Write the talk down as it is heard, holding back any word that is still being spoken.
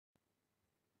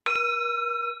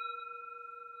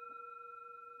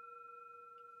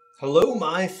Hello,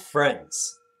 my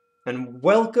friends, and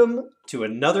welcome to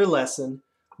another lesson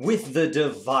with the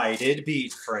divided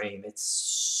bead frame.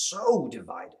 It's so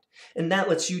divided, and that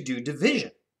lets you do division.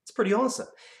 It's pretty awesome.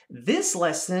 This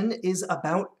lesson is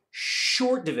about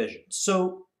short division,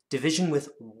 so division with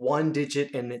one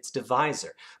digit and its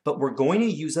divisor, but we're going to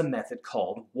use a method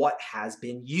called what has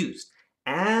been used.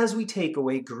 As we take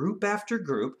away group after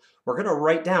group, we're going to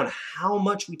write down how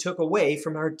much we took away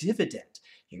from our dividend.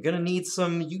 You're going to need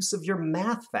some use of your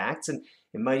math facts, and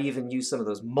you might even use some of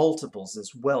those multiples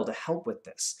as well to help with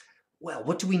this. Well,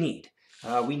 what do we need?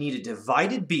 We need a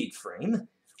divided bead frame.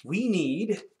 We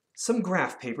need some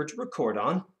graph paper to record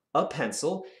on, a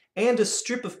pencil, and a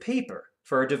strip of paper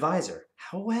for our divisor.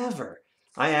 However,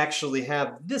 I actually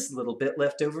have this little bit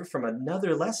left over from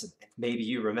another lesson. Maybe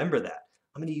you remember that.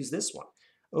 I'm going to use this one.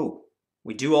 Oh,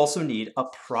 we do also need a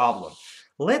problem.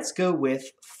 Let's go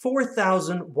with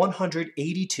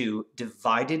 4,182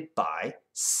 divided by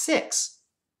 6.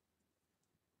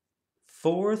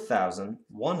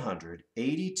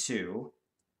 4,182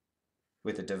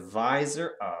 with a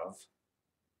divisor of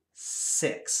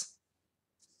 6.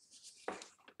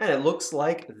 And it looks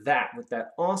like that with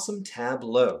that awesome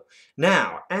tableau.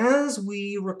 Now, as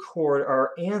we record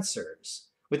our answers,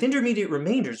 with intermediate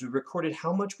remainders, we recorded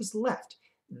how much was left.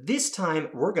 This time,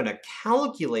 we're going to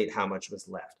calculate how much was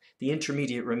left, the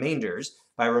intermediate remainders,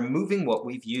 by removing what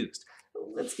we've used.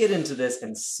 Let's get into this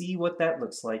and see what that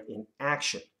looks like in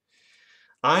action.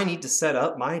 I need to set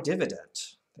up my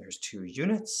dividend. There's 2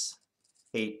 units,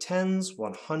 8 tens,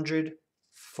 100,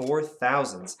 4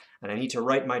 thousands, and I need to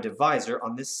write my divisor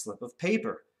on this slip of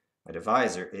paper. My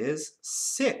divisor is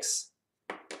 6.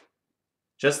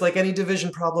 Just like any division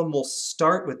problem, we'll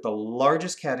start with the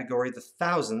largest category, the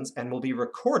thousands, and we'll be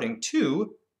recording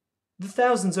to the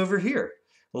thousands over here.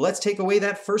 Let's take away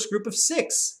that first group of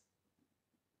 6.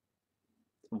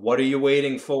 What are you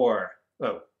waiting for?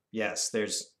 Oh, yes,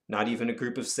 there's not even a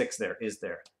group of 6 there, is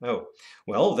there? Oh,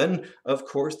 well then, of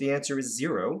course, the answer is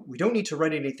 0. We don't need to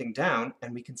write anything down,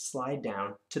 and we can slide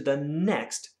down to the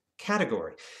next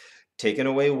category. Taking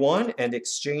away 1 and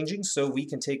exchanging, so we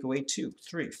can take away 2,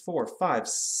 3, 4, 5,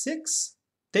 6.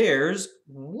 There's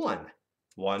 1.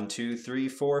 1, 2, 3,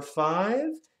 4, 5.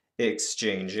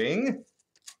 Exchanging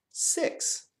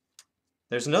 6.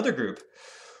 There's another group.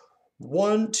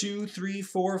 1, 2, 3,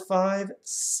 4, 5,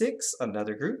 6.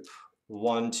 Another group.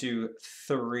 1, 2,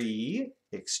 3.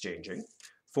 Exchanging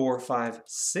 4, 5,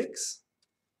 6.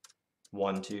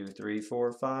 1, 2, 3,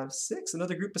 4, 5, 6.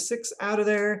 Another group of 6 out of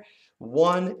there.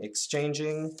 1,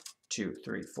 exchanging, 2,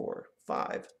 3, 4,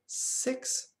 5,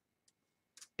 6,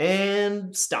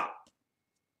 and stop.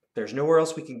 There's nowhere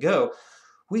else we can go.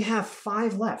 We have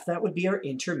 5 left. That would be our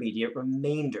intermediate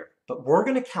remainder. But we're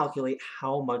going to calculate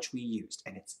how much we used,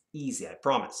 and it's easy, I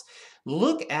promise.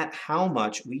 Look at how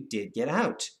much we did get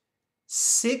out.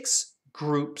 6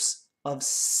 groups of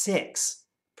 6.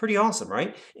 Pretty awesome,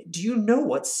 right? Do you know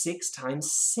what 6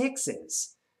 times 6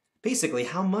 is? Basically,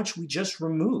 how much we just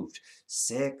removed.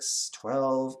 6,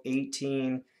 12,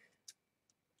 18,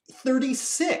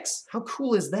 36. How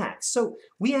cool is that? So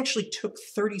we actually took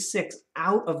 36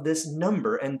 out of this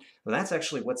number, and that's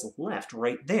actually what's left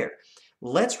right there.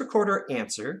 Let's record our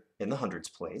answer in the hundreds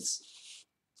place.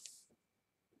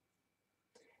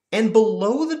 And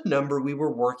below the number we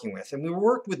were working with, and we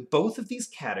worked with both of these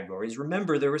categories,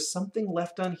 remember there was something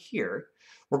left on here,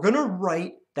 we're going to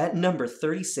write that number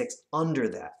 36 under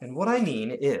that. And what I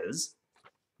mean is,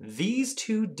 these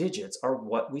 2 digits are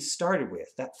what we started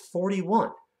with, that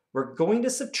 41. We're going to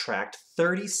subtract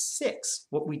 36,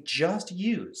 what we just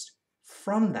used,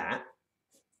 from that.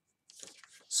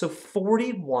 So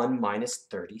 41 minus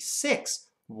 36,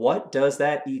 what does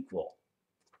that equal?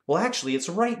 Well, actually, it's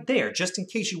right there. Just in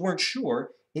case you weren't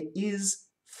sure, it is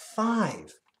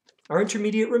 5. Our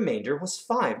intermediate remainder was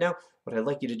 5. Now, what I'd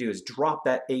like you to do is drop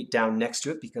that 8 down next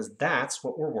to it because that's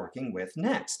what we're working with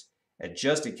next. And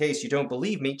just in case you don't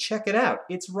believe me, check it out.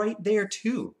 It's right there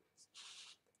too.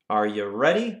 Are you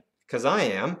ready? Because I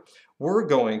am. We're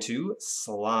going to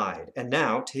slide. And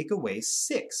now take away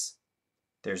 6.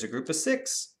 There's a group of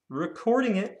 6.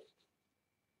 Recording it.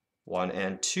 1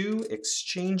 and 2.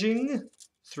 Exchanging.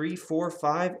 3, 4,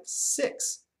 5,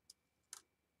 6.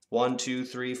 1, 2,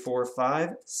 3, 4,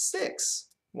 5, 6.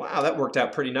 Wow, that worked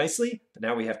out pretty nicely, but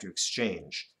now we have to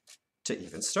exchange to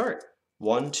even start.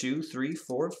 1, 2, 3,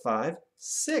 4, 5,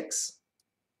 6.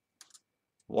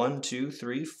 1, 2,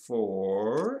 3,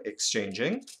 4,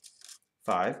 exchanging,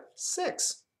 5,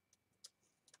 6.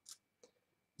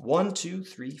 1, 2,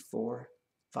 3, 4,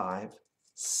 5,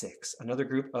 6. Another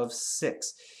group of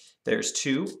 6. There's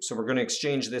 2, so we're going to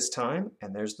exchange this time,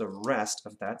 and there's the rest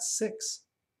of that 6.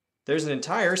 There's an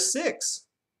entire 6.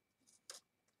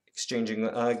 Exchanging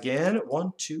again.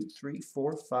 1, 2, 3,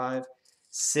 4, 5,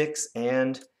 6,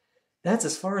 and that's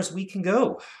as far as we can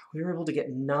go. We were able to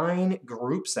get 9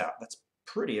 groups out. That's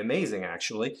pretty amazing,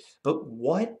 actually. But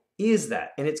what is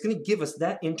that? And it's going to give us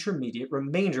that intermediate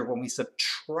remainder when we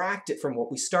subtract it from what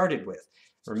we started with.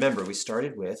 Remember, we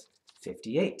started with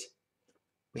 58.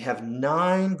 We have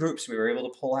 9 groups we were able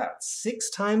to pull out. 6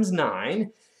 times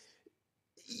 9.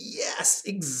 Yes,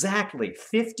 exactly.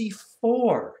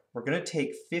 54. We're going to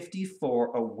take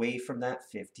 54 away from that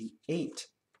 58.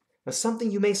 Now,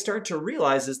 something you may start to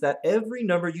realize is that every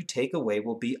number you take away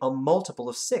will be a multiple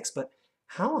of 6, but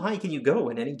how high can you go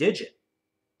in any digit?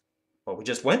 Well, we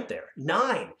just went there,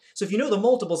 9. So if you know the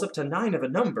multiples up to 9 of a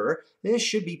number, this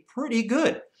should be pretty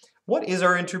good. What is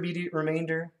our intermediate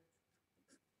remainder?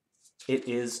 It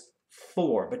is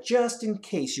 4, but just in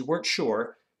case you weren't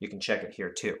sure, you can check it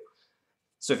here too.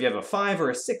 So if you have a 5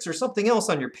 or a 6 or something else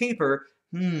on your paper,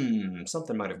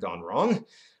 something might have gone wrong.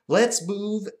 Let's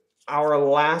move our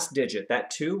last digit,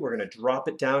 that 2, we're going to drop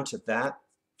it down to that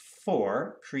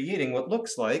 4, creating what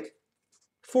looks like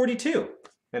 42.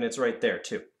 And it's right there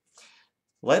too.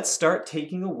 Let's start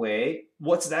taking away,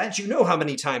 what's that? You know how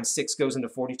many times 6 goes into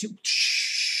 42?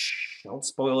 Shh, don't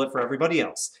spoil it for everybody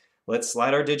else. Let's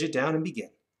slide our digit down and begin.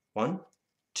 1,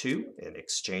 2, and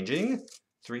exchanging.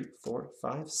 3, 4,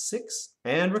 5, 6,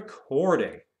 and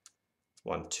recording.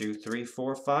 1, 2, 3,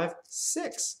 4, 5,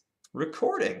 6.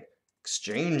 Recording.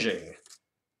 Exchanging.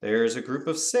 There's a group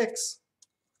of 6.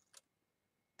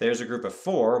 There's a group of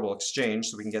 4. We'll exchange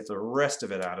so we can get the rest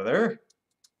of it out of there.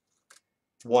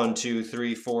 1, 2,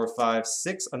 3, 4, 5,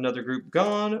 6. Another group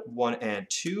gone. 1 and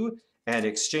 2. And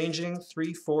exchanging.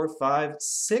 3, 4, 5,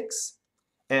 6.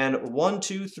 And 1,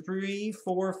 2, 3,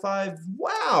 4, 5.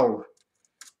 Wow!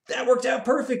 That worked out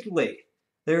perfectly.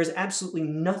 There is absolutely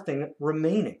nothing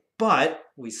remaining. But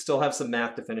we still have some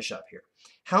math to finish up here.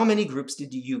 How many groups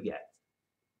did you get?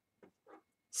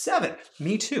 7.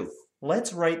 Me too.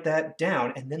 Let's write that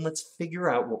down and then let's figure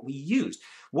out what we used.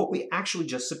 What we actually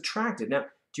just subtracted. Now,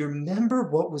 do you remember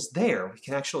what was there? We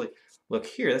can actually look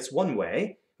here. That's one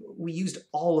way. We used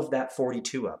all of that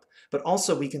 42 up. But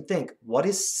also we can think, what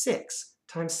is 6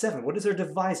 times 7? What is our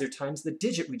divisor times the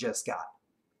digit we just got?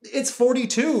 It's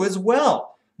 42 as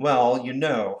well. Well, you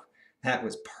know, that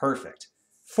was perfect.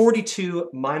 42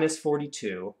 minus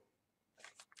 42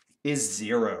 is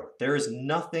 0. There is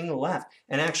nothing left.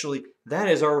 And actually, that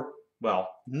is our, well,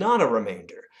 not a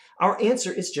remainder. Our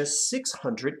answer is just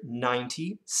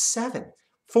 697.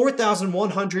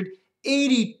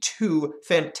 4,182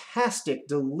 fantastic,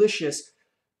 delicious,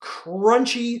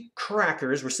 crunchy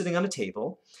crackers were sitting on a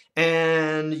table,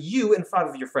 and you and 5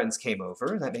 of your friends came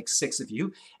over. That makes 6 of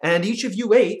you, and each of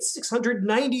you ate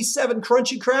 697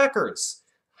 crunchy crackers.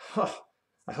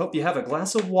 I hope you have a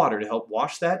glass of water to help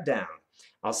wash that down.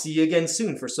 I'll see you again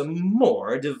soon for some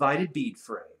more divided bead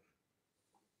frames.